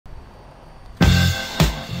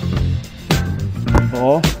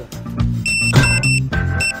O.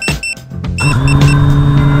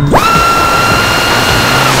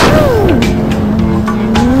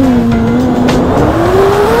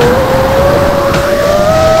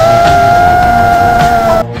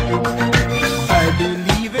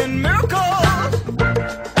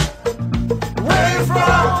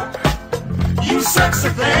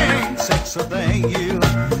 Sexy thing, you.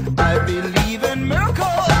 I believe in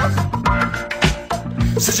miracles.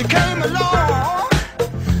 Since you came along,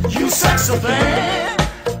 you sexy thing.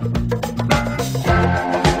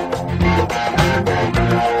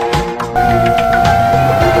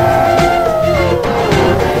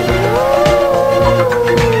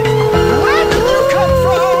 Where did you come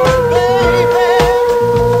from, baby?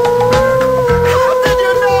 How did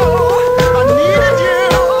you know I needed you?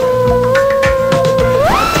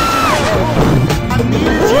 I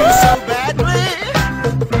needed you so badly.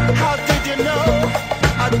 How did you know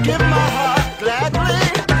I'd give my heart gladly?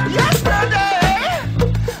 Yesterday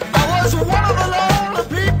I was one of the lonely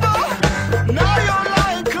people. Now you're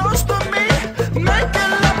lying close to me,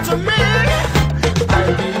 making love to me. I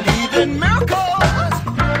believe in miracles.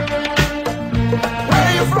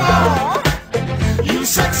 Where you from? You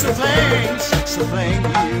sexy thing,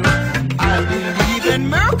 you. I believe in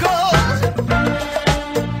miracles.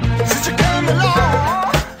 Since you came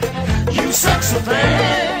along, you sexy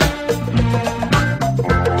thing.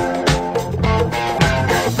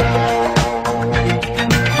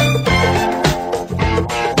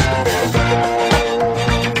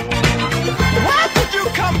 Where did you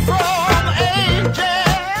come from, angel?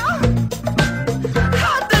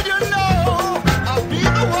 How did you know I'd be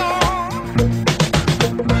the one?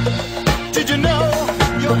 Did you know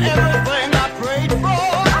you're everything I prayed for?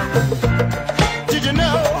 Did you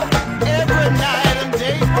know every night and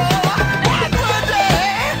day for? Every day,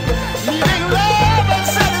 needing love and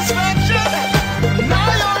satisfaction. Now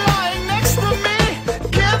you're lying next to me,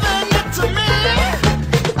 giving it to me.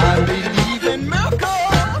 I believe in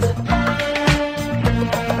miracles.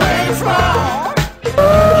 Where you from?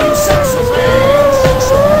 You sexy thing,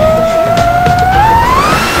 sexy thing.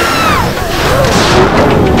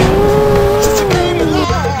 Since you came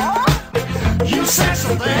along, you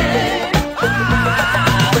sexy thing.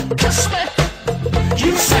 Kiss me,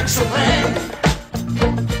 you sexy thing.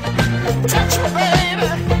 Touch me, baby,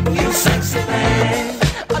 you sexy thing.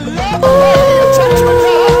 I love the way you touch me,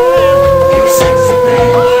 darling. You sexy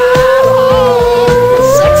thing. You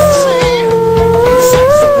sexy, you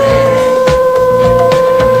sexy thing.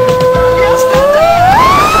 Yesterday,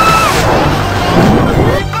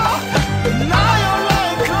 now you're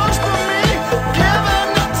lying close to me,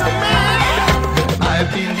 giving it to me. I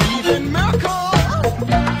believe in miracles.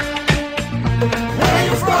 Where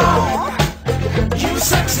you from? You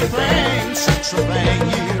sexy thing,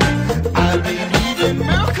 you. I believe in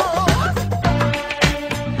miracles.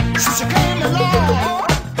 Since you came along,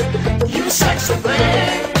 you sexy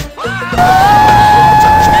thing.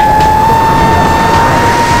 Touch me.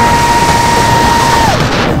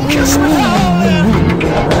 Kiss me, darling.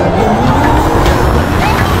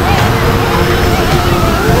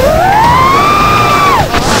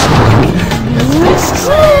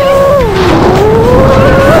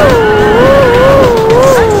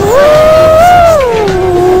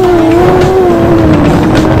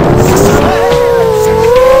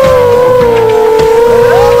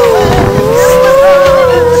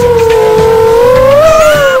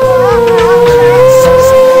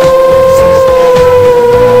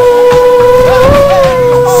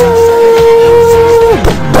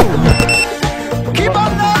 Keep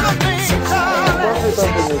on loving me, darling.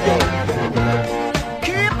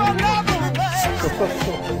 Keep on loving me, baby.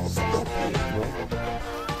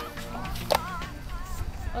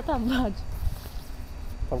 O tam patrz.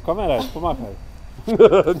 Tam kamera jest, pomachaj.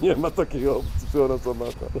 Nie ma takiej opcji, że ona co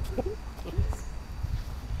macha.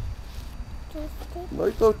 No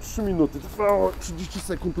i to 3 minuty, trwało 30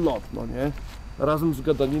 sekund lot, no nie? Razem z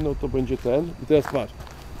gadaniną to będzie ten. I teraz patrz,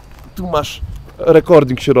 tu masz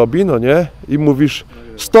recording się robi, no nie? I mówisz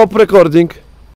stop recording.